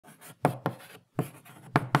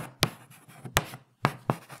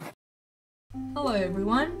Hello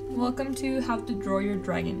everyone, welcome to How to Draw Your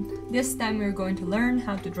Dragon. This time we're going to learn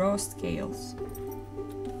how to draw scales.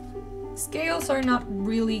 Scales are not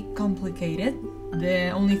really complicated.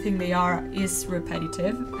 The only thing they are is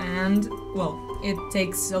repetitive and, well, it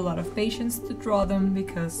takes a lot of patience to draw them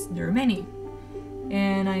because there are many.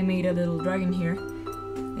 And I made a little dragon here.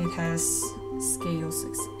 It has scales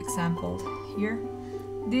exampled here.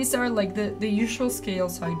 These are like the usual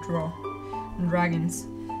scales I draw on dragons.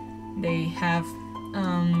 They have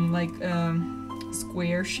like a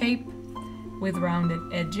square shape with rounded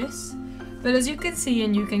edges. But as you can see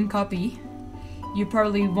and you can copy, you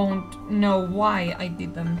probably won't know why I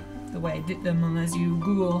did them the way I did them unless you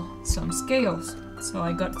Google some scales. So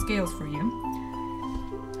I got scales for you.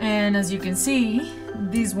 And as you can see,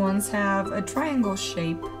 these ones have a triangle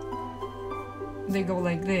shape. They go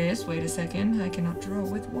like this. Wait a second, I cannot draw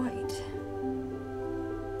with white.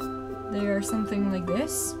 They are something like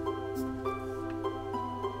this.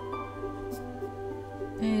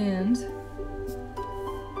 And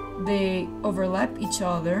they overlap each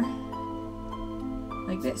other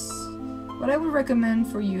like this. What I would recommend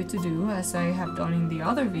for you to do, as I have done in the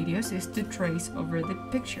other videos, is to trace over the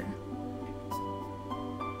picture,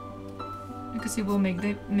 because it will make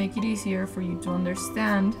it easier for you to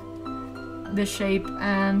understand the shape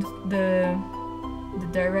and the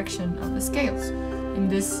direction of the scales. In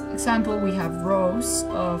this example we have rows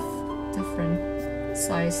of different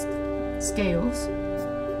sized scales,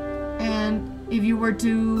 and if you were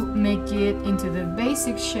to make it into the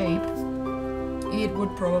basic shape, it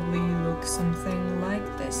would probably look something like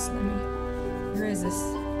this. Where is this?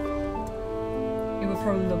 It would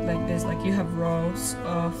probably look like this, like you have rows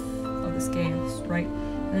of the scales, right?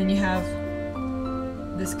 And then you have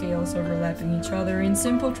the scales overlapping each other in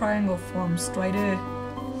simple triangle forms. Try to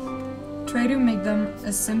make them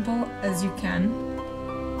as simple as you can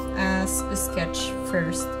as a sketch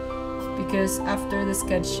first, because after the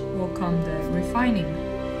sketch will come the refining.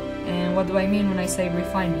 And what do I mean when I say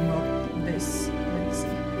refining? Well, this, let me see.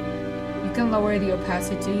 You can lower the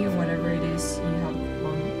opacity and whatever it is you have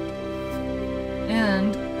on,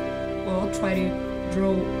 and we'll try to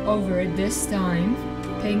draw over it this time,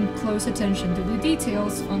 paying close attention to the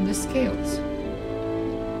details on the scales.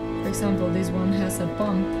 For example, this one has a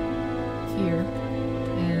bump here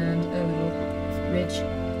and a little ridge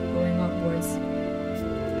going upwards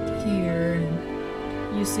here, and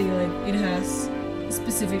you see like it has a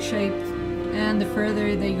specific shape, and the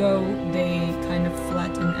further they go they kind of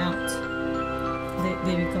flatten out.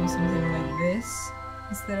 They become something like this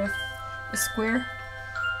instead of a square.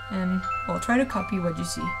 And well, try to copy what you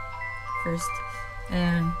see first.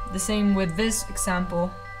 And the same with this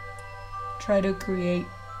example, try to create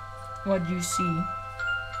what you see.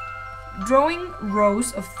 Drawing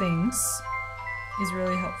rows of things is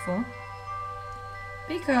really helpful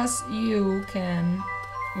because you can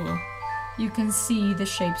see the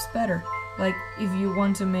shapes better. Like if you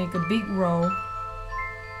want to make a big row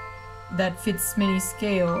that fits many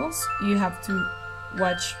scales, you have to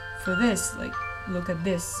watch for this. Like, look at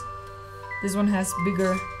this. This one has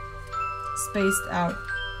bigger spaced out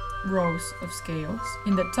rows of scales.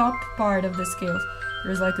 In the top part of the scales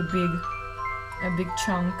there's like a big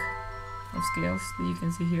chunk of scales that you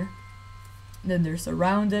can see here. Then there's a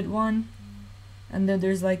rounded one, and then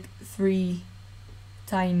there's like 3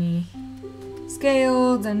 tiny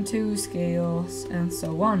scales and 2 scales and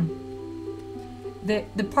so on.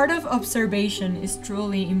 The part of observation is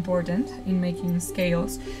truly important in making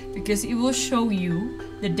scales because it will show you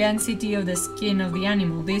the density of the skin of the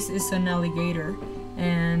animal. This is an alligator,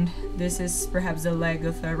 and this is perhaps the leg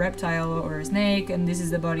of a reptile or a snake, and this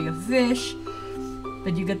is the body of a fish.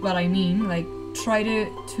 But you get what I mean. Like, try to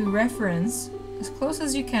reference as close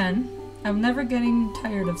as you can. I'm never getting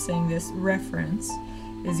tired of saying this. Reference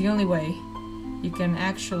is the only way you can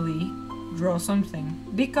actually draw something,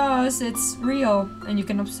 because it's real and you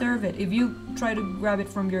can observe it. If you try to grab it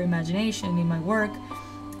from your imagination, it might work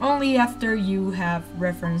only after you have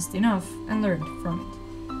referenced enough and learned from it.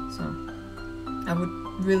 So I would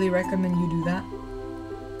really recommend you do that.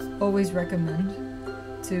 Always recommend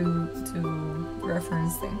to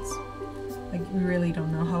reference things. Like, you really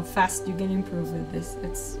don't know how fast you can improve with this.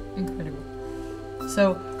 It's incredible.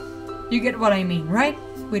 So you get what I mean, right?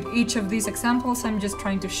 With each of these examples, I'm just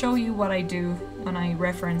trying to show you what I do when I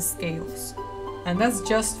reference scales. And that's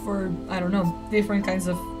just for, I don't know, different kinds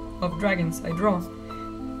of dragons I draw.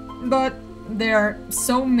 But there are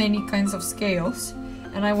so many kinds of scales,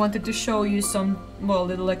 and I wanted to show you some, well,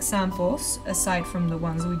 little examples, aside from the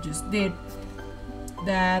ones we just did,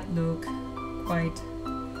 that look quite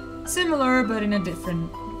similar but in a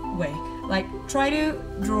different way. Like, try to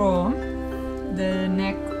draw the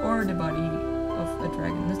neck or the body of a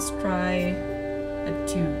dragon. Let's try a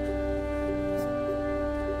tube.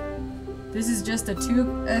 This is just a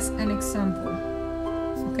tube as an example.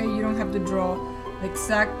 Okay, you don't have to draw the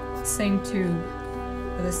exact same tube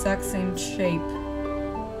with the exact same shape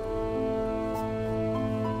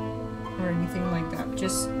or anything like that.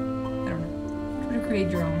 Just, I don't know, try to create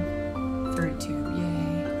your own furry tube.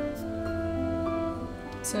 Yay!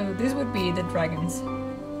 So this would be the dragon's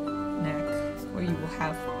neck, where you will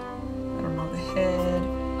have, I don't know, the head,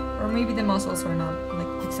 or maybe the muscles are not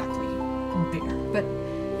like exactly there, but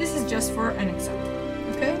this is just for an example.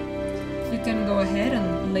 Okay, you can go ahead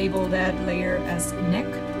and label that layer as neck,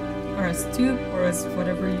 or as tube, or as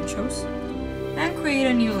whatever you chose, and create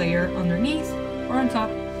a new layer underneath or on top.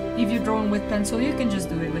 If you're drawing with pencil, you can just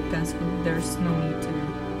do it with pencil. There's no need to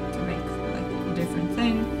make like a different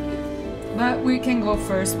thing. But we can go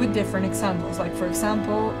first with different examples, like for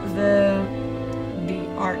example the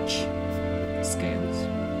arch scales.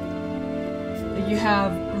 You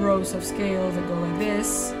have rows of scales that go like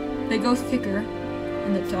this. They go thicker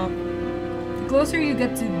in the top. The closer you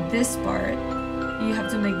get to this part, you have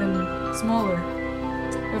to make them smaller.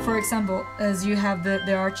 But for example, as you have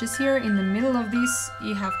the arches here, in the middle of these,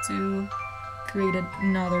 you have to create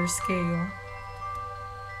another scale.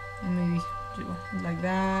 And maybe do like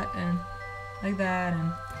that, and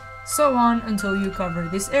so on until you cover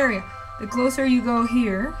this area. The closer you go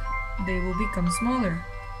here, they will become smaller.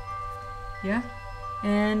 Yeah?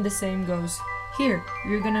 And the same goes here.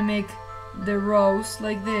 You're gonna make the rows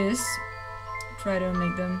like this. Try to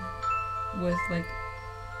make them with like,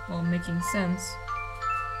 well, making sense.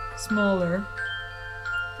 Smaller.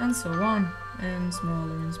 And so on. And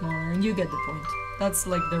smaller and smaller. And you get the point. That's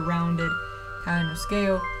like the rounded kind of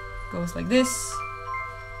scale. Goes like this.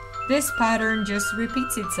 This pattern just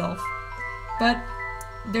repeats itself. But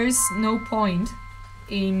there's no point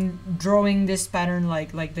in drawing this pattern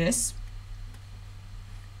like this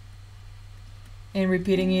and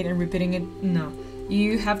repeating it. No,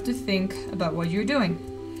 you have to think about what you're doing.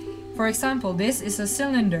 For example, this is a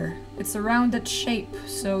cylinder. It's a rounded shape,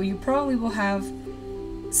 so you probably will have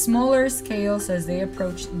smaller scales as they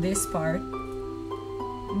approach this part.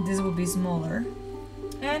 This will be smaller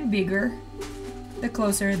and bigger the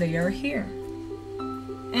closer they are here,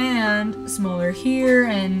 and smaller here,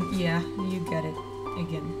 and yeah, you get it.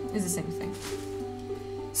 Again, it's the same thing.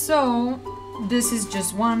 So this is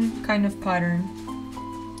just one kind of pattern.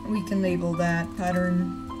 We can label that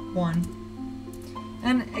pattern 1.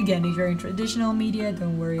 And again, if you're in traditional media,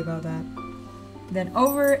 don't worry about that. Then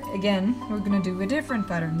over again, we're gonna do a different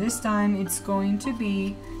pattern. This time it's going to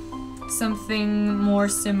be something more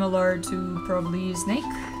similar to probably a snake,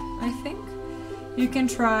 I think. You can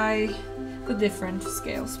try the different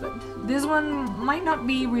scales, but this one might not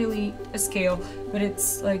be really a scale, but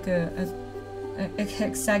it's like a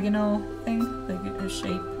hexagonal thing, like a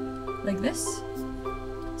shape like this.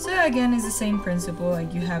 So again, it's the same principle,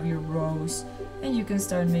 like you have your rows and you can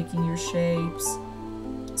start making your shapes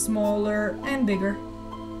smaller and bigger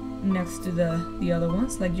next to the other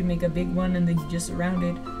ones. Like you make a big one and then you just round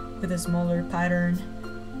it with a smaller pattern.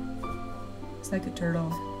 It's like a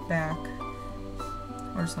turtle back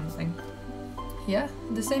or something. Yeah,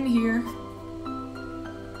 the same here.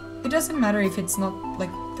 It doesn't matter if it's not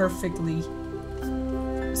like perfectly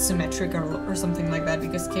symmetrical or something like that,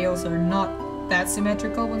 because scales are not that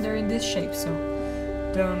symmetrical when they're in this shape, so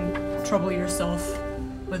don't trouble yourself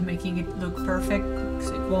with making it look perfect, because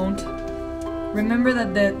it won't. Remember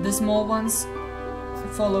that the small ones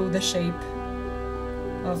follow the shape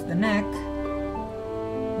of the neck.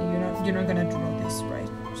 You're not gonna draw this right,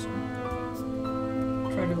 so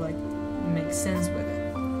try to like make sense with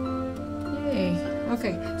it. Yay!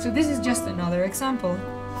 Okay, so this is just another example,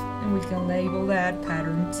 and we can label that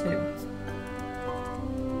pattern 2.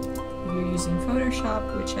 If you're using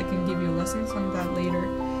Photoshop, which I can give you lessons on that later,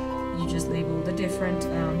 you just label the different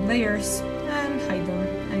layers and hide them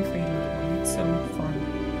and create a new one. It's so fun.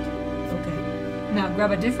 Okay, now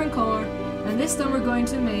grab a different color, and this time we're going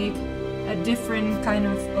to make a different kind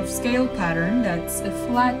of scale pattern that's a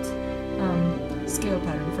flat scale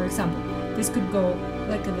pattern. For example, this could go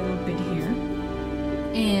like a little bit here,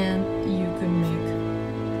 and you can make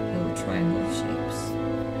little triangle shapes.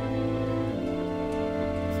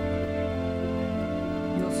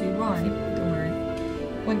 You'll see why, don't worry.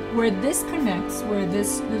 Where this connects, where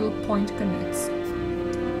this little point connects,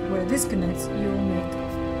 where this connects, you'll make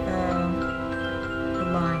a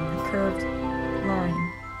line, a curved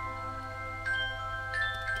line.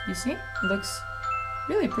 You see? It looks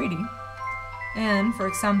really pretty. And for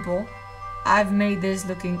example, I've made this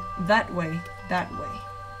looking that way,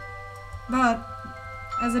 But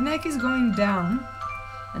as the neck is going down,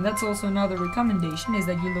 and that's also another recommendation, is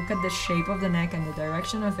that you look at the shape of the neck and the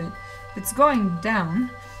direction of it. If it's going down,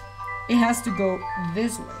 it has to go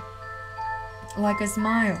this way, like a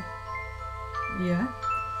smile. Yeah,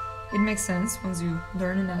 it makes sense once you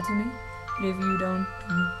learn anatomy, but if you don't,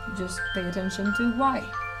 just pay attention to why.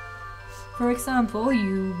 For example,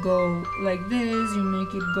 you go like this, you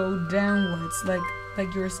make it go downwards, like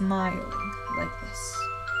you're smiling, like this.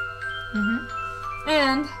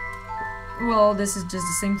 And, well, this is just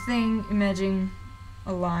the same thing. Imagine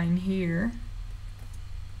a line here.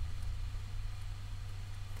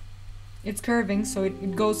 It's curving, so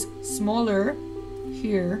it goes smaller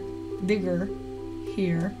here, bigger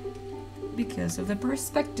here, because of the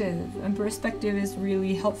perspective. And perspective is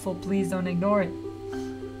really helpful. Please don't ignore it,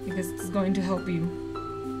 because it's going to help you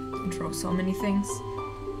draw so many things.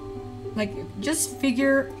 Like, just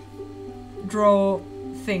draw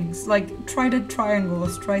things. Like, try the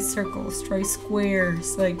triangles, try circles, try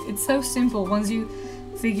squares. Like, it's so simple once you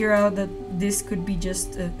figure out that this could be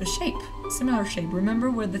just a shape, similar shape.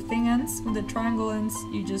 Remember where the thing ends, when the triangle ends,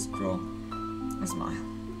 you just draw a smile.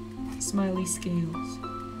 Smiley scales.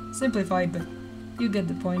 Simplified, but you get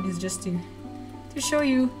the point. It's just to show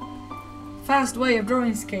you fast way of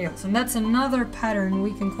drawing scales. And that's another pattern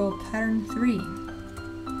we can call pattern 3.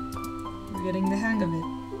 You're getting the hang of it.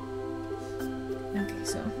 Okay,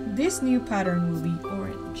 so this new pattern will be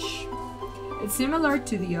orange. It's similar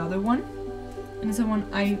to the other one, and it's the one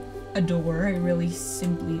I adore. I really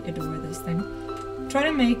simply adore this thing. Try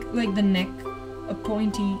to make like the neck a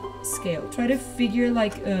pointy scale. Try to figure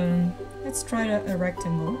like let's try a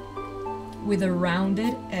rectangle with a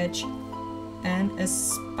rounded edge and a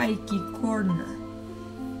spiky corner.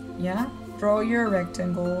 Yeah? Draw your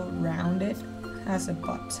rectangle, round it, has a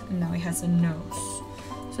butt, and now it has a nose.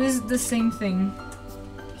 So this is the same thing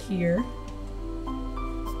here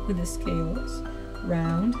with the scales.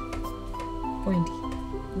 Round, pointy,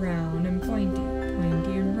 round and pointy,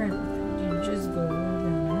 pointy and round. You just go around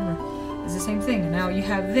and around. It's the same thing. And now you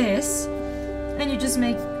have this, and you just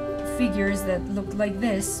make figures that look like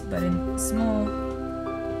this, but in small,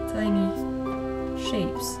 tiny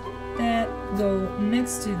shapes that go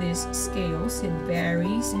next to these scales. It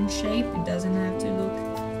varies in shape. It doesn't have to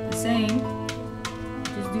look the same.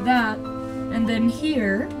 Just do that, and then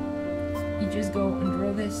here you just go and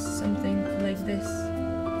draw this, something like this.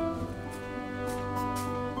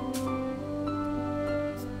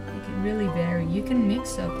 It can really vary. You can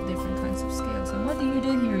mix up different kinds of scales. And what do you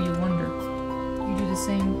do here, you wonder? You do the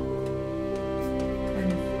same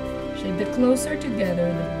kind of shape. The closer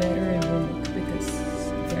together, the better it will look, because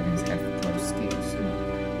dragons have close scales, so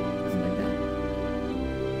like that.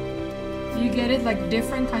 You get it, like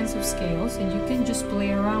different kinds of scales, and you can just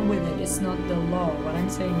play around with it. It's not the law. What I'm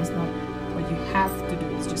saying is not what you have to do,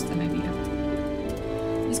 it's just an idea.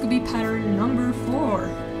 This could be pattern number 4.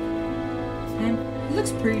 And it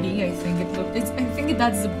looks pretty, I think I think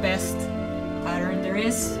that's the best pattern there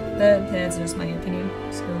is. That's just my opinion.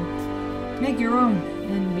 So make your own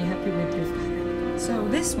and be happy with your pattern. So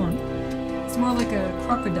this one, it's more like a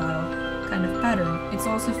crocodile kind of pattern. It's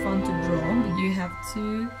also fun to draw, but you have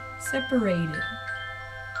to separate it.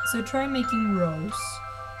 So try making rows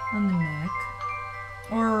on the neck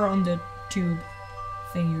or on the tube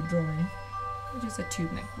thing you're drawing, which is a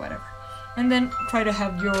tube neck, whatever. And then try to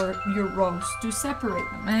have your rows to separate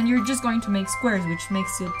them. And you're just going to make squares, which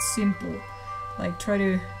makes it simple. Like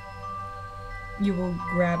you will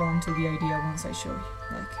grab onto the idea once I show you.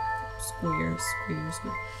 Like square, square,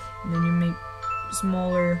 square. And then you make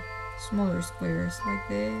smaller squares like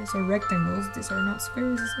this, or rectangles. These are not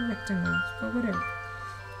squares, these are rectangles, but whatever.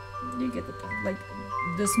 You get the point. Like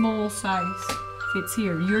the small size fits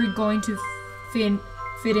here. You're going to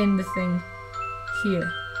fit in the thing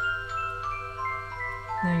here.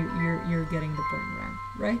 Now you're getting the point around,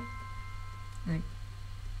 right? Like,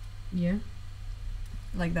 yeah,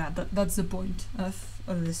 like that. That's the point of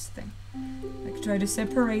this thing. Like, try to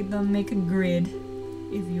separate them, make a grid,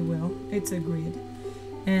 if you will. It's a grid,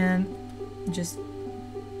 and just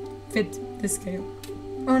fit the scale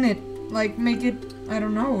on it. Like, make it, I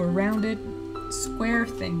don't know, a rounded square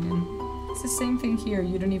thing. And it's the same thing here.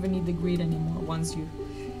 You don't even need the grid anymore once you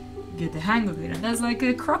get the hang of it. And that's like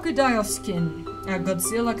a crocodile skin, a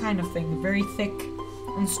Godzilla kind of thing, very thick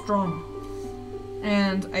and strong.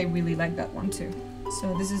 And I really like that one too.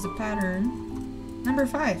 So this is a pattern number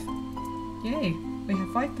 5. Yay, we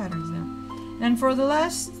have 5 patterns now. And for the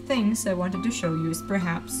last things I wanted to show you is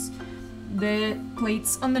perhaps the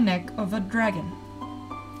plates on the neck of a dragon.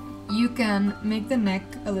 You can make the neck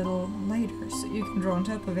a little lighter, so you can draw on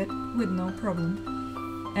top of it with no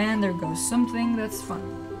problem. And there goes something that's fun.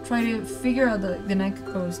 Try to figure out the neck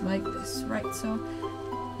goes like this, right? So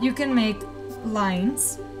you can make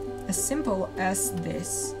lines as simple as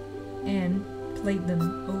this and plate them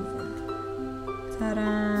over.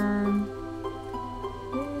 Ta-da!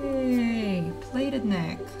 Yay! Plated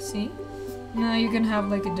neck, see? Now you can have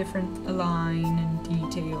like a different line and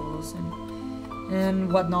details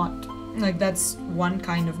and whatnot. Like that's one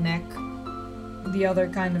kind of neck. The other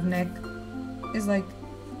kind of neck is like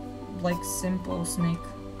simple snake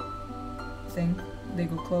thing. They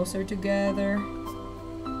go closer together.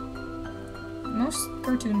 Most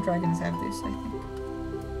cartoon dragons have this, I think.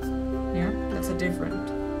 Yeah, that's a different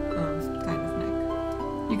kind of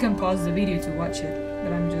neck. You can pause the video to watch it,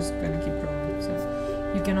 but I'm just gonna keep drawing. So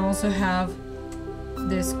you can also have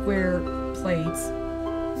the square plates,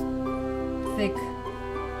 thick,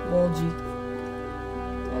 bulgy.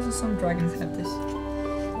 Also, some dragons have this.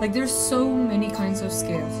 Like, there's so many kinds of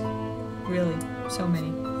scales. Really, so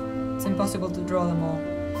many. It's impossible to draw them all.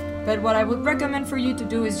 But what I would recommend for you to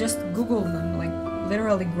do is just Google them. Like,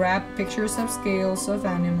 literally grab pictures of scales of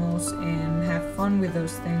animals and have fun with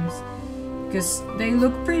those things. Because they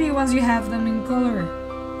look pretty once you have them in color.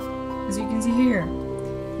 As you can see here.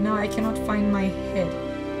 Now I cannot find my head.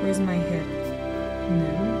 Where's my head?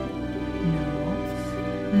 No.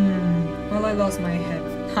 Well, I lost my head.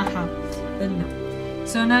 Haha. But no.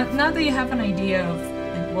 So now that you have an idea of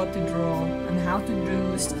like what to draw and how to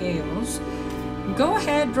do scales, go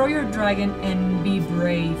ahead, draw your dragon and be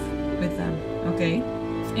brave with them, okay?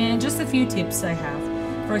 And just a few tips I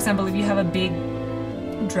have. For example, if you have a big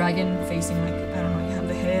dragon facing like, I don't know, you have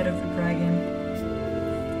the head of the dragon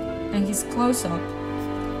and he's close up,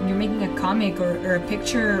 and you're making a comic or a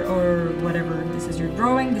picture or whatever, this is your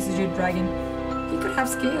drawing, this is your dragon, he could have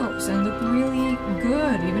scales and look really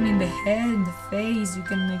good, even in the head, the face, you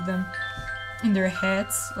can make them in their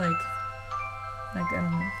heads, like I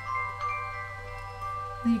don't know.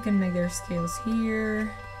 You can make their scales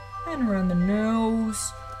here, and around the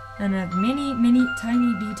nose, and add many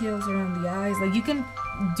tiny details around the eyes. Like, you can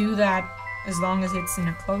do that as long as it's in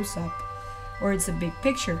a close-up, or it's a big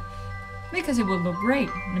picture, because it will look great,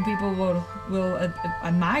 and people will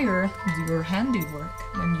admire your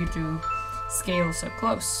handiwork when you do scales up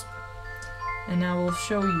close. And I will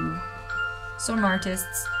show you some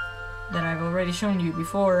artists that I've already shown you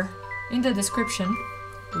before in the description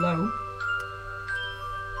below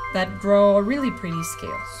that draw really pretty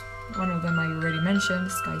scales. One of them I already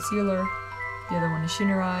mentioned, Sky Sealer. The other one is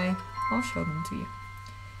Shinnerai. I'll show them to you.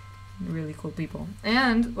 Really cool people.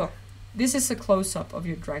 And, well, this is a close-up of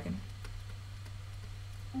your dragon.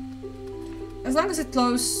 As long as it's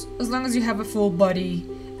close, as long as you have a full body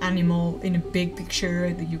animal in a big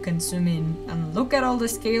picture that you can zoom in and look at all the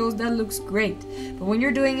scales, that looks great. But when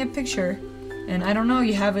you're doing a picture, and I don't know,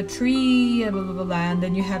 you have a tree, blah blah blah, and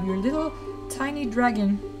then you have your little tiny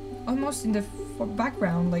dragon almost in the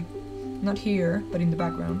background, like not here, but in the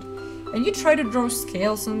background, and you try to draw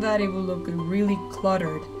scales on that, it will look really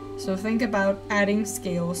cluttered. So think about adding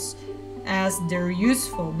scales as they're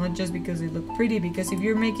useful, not just because they look pretty, because if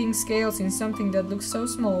you're making scales in something that looks so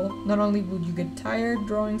small, not only would you get tired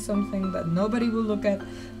drawing something that nobody will look at,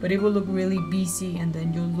 but it will look really busy and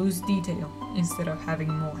then you'll lose detail instead of having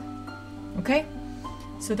more. Okay?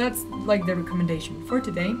 So that's like the recommendation for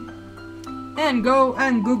today. And go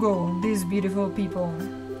and Google these beautiful people.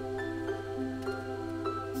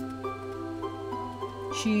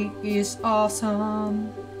 She is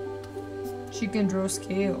awesome. She can draw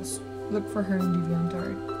scales. Look for her in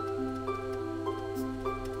DeviantArt.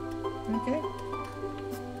 Okay.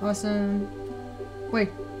 Awesome. Wait.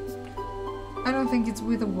 I don't think it's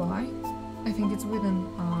with a Y. I think it's with an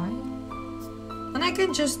I. And I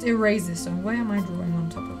can just erase this, so why am I drawing on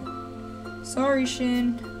top of it? Sorry,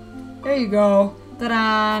 Shin. There you go.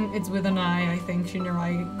 Ta-da! It's with an I think.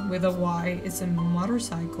 Shinnerai with a Y. It's a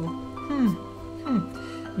motorcycle.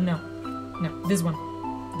 No. This one.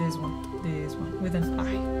 With an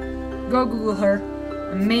I. Go Google her.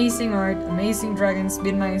 Amazing art, amazing dragons,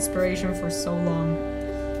 been my inspiration for so long.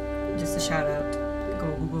 Just a shout out.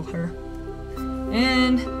 Go Google her.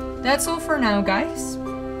 And that's all for now, guys.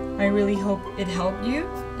 I really hope it helped you.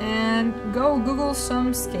 And go Google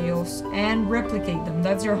some scales and replicate them.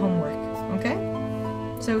 That's your homework, okay?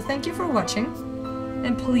 So thank you for watching.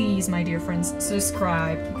 And please, my dear friends,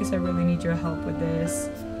 subscribe, because I really need your help with this.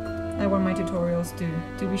 I want my tutorials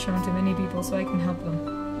to be shown to many people so I can help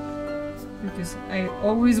them. Because I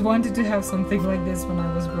always wanted to have something like this when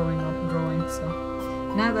I was growing up drawing,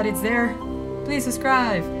 so now that it's there, please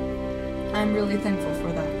subscribe. I'm really thankful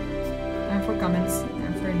for that. And for comments,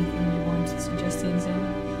 and for anything you want, suggestions, and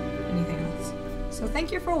anything else. So thank you.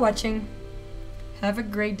 thank you for watching. Have a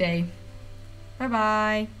great day. Bye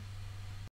bye.